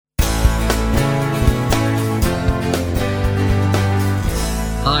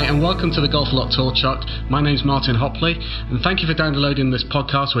and welcome to the Golf A Lot Tour Chart. My name's Martin Hopley, and thank you for downloading this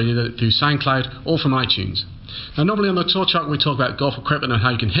podcast, whether you did it through SoundCloud or from iTunes. Now, normally on the Tour Chart we talk about golf equipment and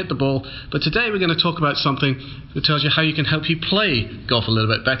how you can hit the ball, but today we're going to talk about something that tells you how you can help you play golf a little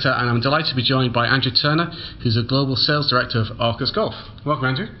bit better, and I'm delighted to be joined by Andrew Turner, who's the Global Sales Director of Arccos Golf.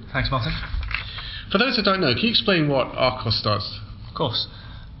 Welcome, Andrew. Thanks, Martin. For those that don't know, can you explain what Arccos does? Of course.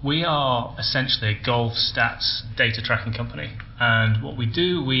 We are essentially a golf stats data tracking company, and what we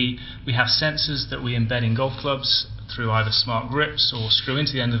do, we have sensors that we embed in golf clubs through either smart grips or screw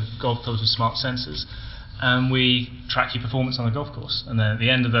into the end of golf clubs with smart sensors, and we track your performance on the golf course. And then at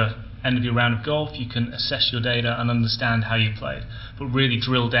the end of your round of golf, you can assess your data and understand how you played, but really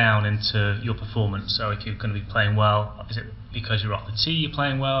drill down into your performance. So if you're going to be playing well, is it because you're off the tee you're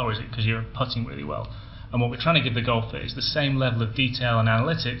playing well, or is it because you're putting really well? And what we're trying to give the golfer is the same level of detail and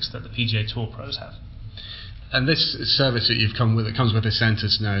analytics that the PGA Tour pros have. And this service that you've come with, it comes with the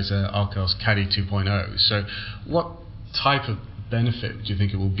sensors now, is Arccos Caddy 2.0. So what type of benefit do you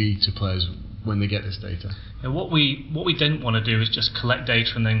think it will be to players when they get this data? What we didn't want to do is just collect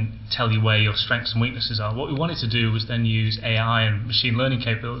data and then tell you where your strengths and weaknesses are. What we wanted to do was then use AI and machine learning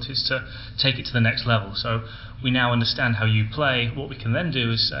capabilities to take it to the next level. So we now understand how you play. What we can then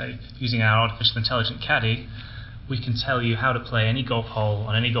do is say, using our artificial intelligent caddy, we can tell you how to play any golf hole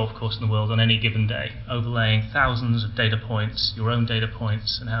on any golf course in the world on any given day, overlaying thousands of data points, your own data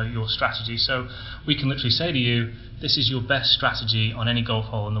points, and how your strategy. So we can literally say to you, this is your best strategy on any golf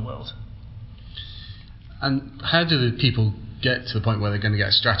hole in the world. And how do the people get to the point where they're going to get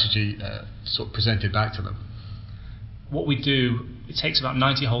a strategy sort of presented back to them? What we do, it takes about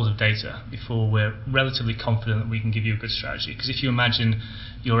 90 holes of data before we're relatively confident that we can give you a good strategy. Because if you imagine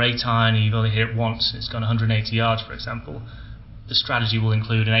your 8-iron and you've only hit it once, it's gone 180 yards, for example, the strategy will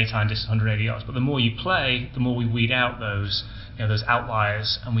include an 8-iron distance 180 yards. But the more you play, the more we weed out those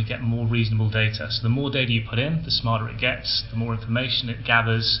outliers, and we get more reasonable data. So the more data you put in, the smarter it gets, the more information it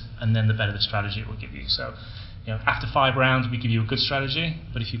gathers, and then the better the strategy it will give you. So, after 5 rounds, we give you a good strategy,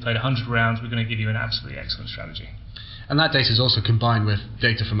 but if you played 100 rounds, we're going to give you an absolutely excellent strategy. And that data is also combined with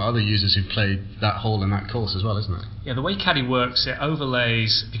data from other users who played that hole in that course as well, isn't it? Yeah, the way Caddy works, it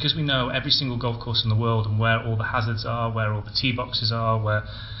overlays, because we know every single golf course in the world and where all the hazards are, where all the tee boxes are, where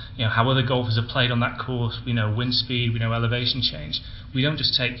how other golfers have played on that course. We know wind speed, we know elevation change. We don't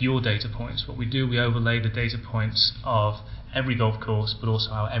just take your data points. What we do, we overlay the data points of every golf course, but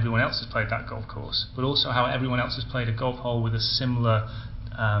also how everyone else has played that golf course, but also how everyone else has played a golf hole with a similar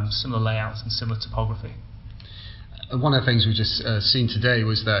layouts and similar topography. One of the things we just seen today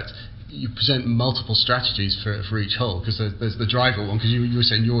was that you present multiple strategies for each hole, because there's the driver one, because you were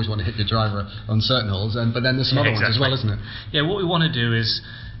saying you always want to hit your driver on certain holes, but then there's some other ones as well, isn't it? Yeah, what we want to do is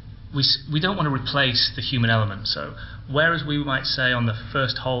we don't want to replace the human element. So whereas we might say on the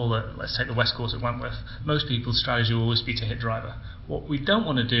first hole, let's take the West Course at Wentworth, most people's strategy will always be to hit driver. What we don't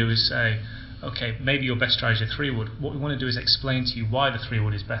want to do is say, okay, maybe your best strategy is 3-wood. What we want to do is explain to you why the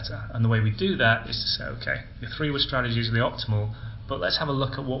 3-wood is better. And the way we do that is to say, okay, your 3-wood strategy is the optimal, but let's have a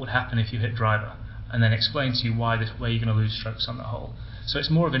look at what would happen if you hit driver, and then explain to you where you're going to lose strokes on the hole. So it's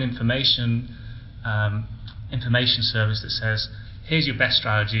more of an information service that says, here's your best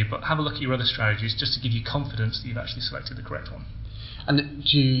strategy, but have a look at your other strategies just to give you confidence that you've actually selected the correct one. And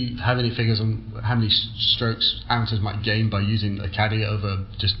do you have any figures on how many strokes amateurs might gain by using a caddy over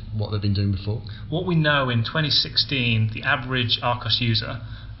just what they've been doing before? What we know, in 2016, the average Arccos user,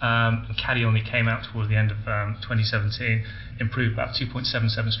 and caddy only came out towards the end of 2017, improved about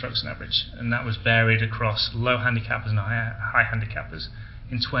 2.77 strokes on average, and that was varied across low handicappers and high handicappers.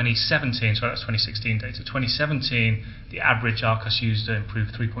 In 2017, so that's 2016 data, 2017, the average Arccos user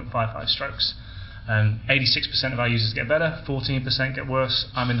improved 3.55 strokes. And 86% of our users get better, 14% get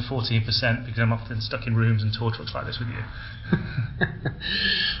worse. I'm in the 14% because I'm often stuck in rooms and tour trucks like this with you.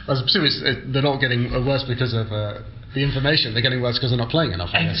 I presume they're not getting worse because of the information, they're getting worse because they're not playing enough.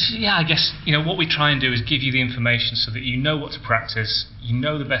 Yeah, I guess what we try and do is give you the information so that you know what to practice, you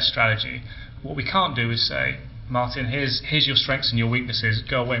know the best strategy. What we can't do is say, Martin, here's your strengths and your weaknesses,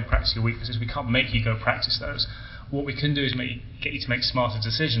 go away and practice your weaknesses. We can't make you go practice those. What we can do is get you to make smarter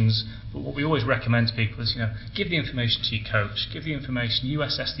decisions, but what we always recommend to people is, give the information to your coach, give the information, you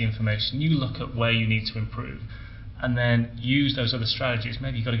assess the information, you look at where you need to improve, and then use those other strategies.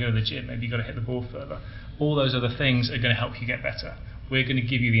 Maybe you've got to go to the gym, maybe you've got to hit the ball further. All those other things are going to help you get better. We're going to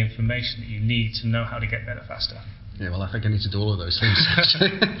give you the information that you need to know how to get better faster. Yeah, well, I think I need to do all of those things,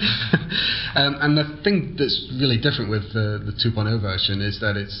 actually. And the thing that's really different with the 2.0 version is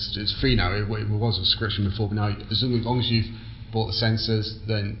that it's free now. It was a subscription before, but now, as long as you've bought the sensors,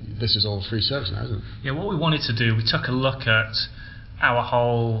 then this is all free service now, isn't it? Yeah, what we wanted to do, we took a look at our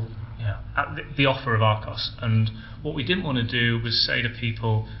whole, the offer of Arccos. And what we didn't want to do was say to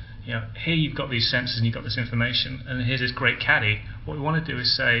people, here you've got these sensors and you've got this information, and here's this great caddy. What we want to do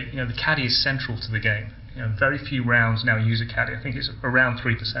is say, the caddy is central to the game. Very few rounds now use a caddy. I think it's around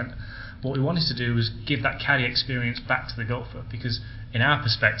 3%. What we wanted to do was give that caddy experience back to the golfer, because from our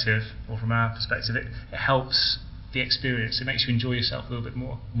perspective, it helps the experience. It makes you enjoy yourself a little bit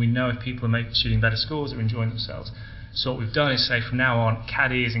more. We know if people are shooting better scores, they're enjoying themselves. So what we've done is say from now on,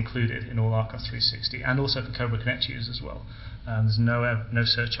 caddy is included in all Arccos 360, and also for Cobra Connect users as well. There's no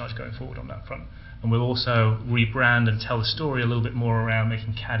surcharge going forward on that front. And we'll also rebrand and tell the story a little bit more around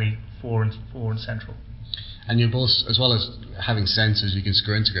making caddy fore and central. And you've also, as well as having sensors you can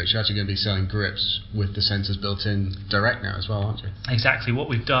screw integrate, you're actually going to be selling grips with the sensors built in direct now as well, aren't you? Exactly. What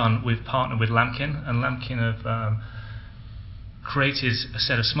we've done, we've partnered with Lamkin, and Lamkin have created a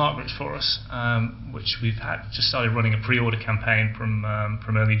set of smart grips for us, which we've just started running a pre-order campaign from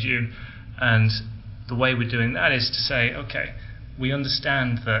early June. And the way we're doing that is to say, okay, we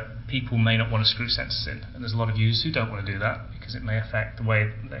understand that people may not want to screw sensors in, and there's a lot of users who don't want to do that because it may affect the way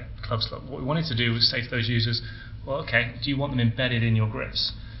the clubs look. What we wanted to do was say to those users, well, okay, do you want them embedded in your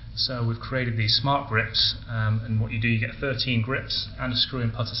grips? So we've created these smart grips, and what you do, you get 13 grips and a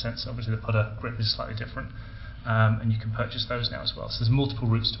screw-in putter sensor. Obviously the putter grip is slightly different, and you can purchase those now as well. So there's multiple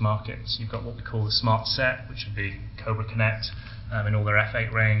routes to market. So you've got what we call the smart set, which would be Cobra Connect in all their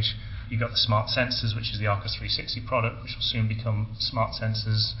F8 range. You've got the smart sensors, which is the Arccos 360 product, which will soon become smart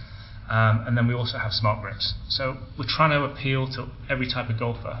sensors. And then we also have smart grips. So we're trying to appeal to every type of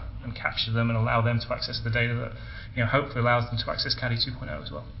golfer and capture them and allow them to access the data that hopefully allows them to access Caddy 2.0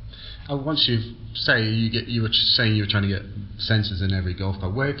 as well. Once you were saying you were trying to get sensors in every golf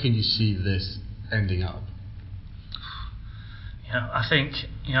club, where can you see this ending up? I think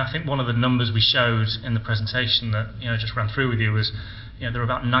one of the numbers we showed in the presentation that just ran through with you was there are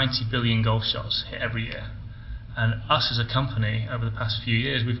about 90 billion golf shots hit every year, and us as a company over the past few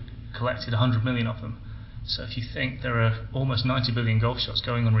years we've collected 100 million of them. So if you think there are almost 90 billion golf shots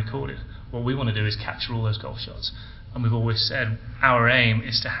going unrecorded, what we want to do is capture all those golf shots. And we've always said our aim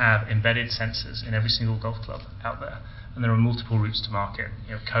is to have embedded sensors in every single golf club out there, and there are multiple routes to market.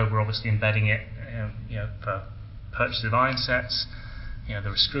 Cobra obviously embedding it for purchase of iron sets. There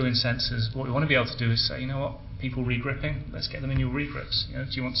are screw-in sensors. What we want to be able to do is say, people re-gripping, let's get them in your re-grips. Do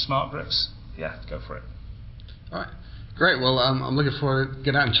you want smart grips? Yeah, go for it. All right. Great. Well, I'm looking forward to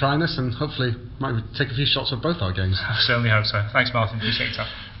getting out and trying this, and hopefully might take a few shots of both our games. I certainly hope so. Thanks, Martin. Appreciate your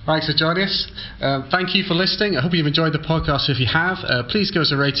time. Thanks for joining us. Thank you for listening. I hope you've enjoyed the podcast. If you have, please give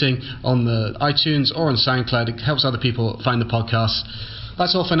us a rating on the iTunes or on SoundCloud. It helps other people find the podcast.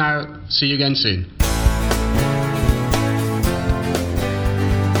 That's all for now. See you again soon.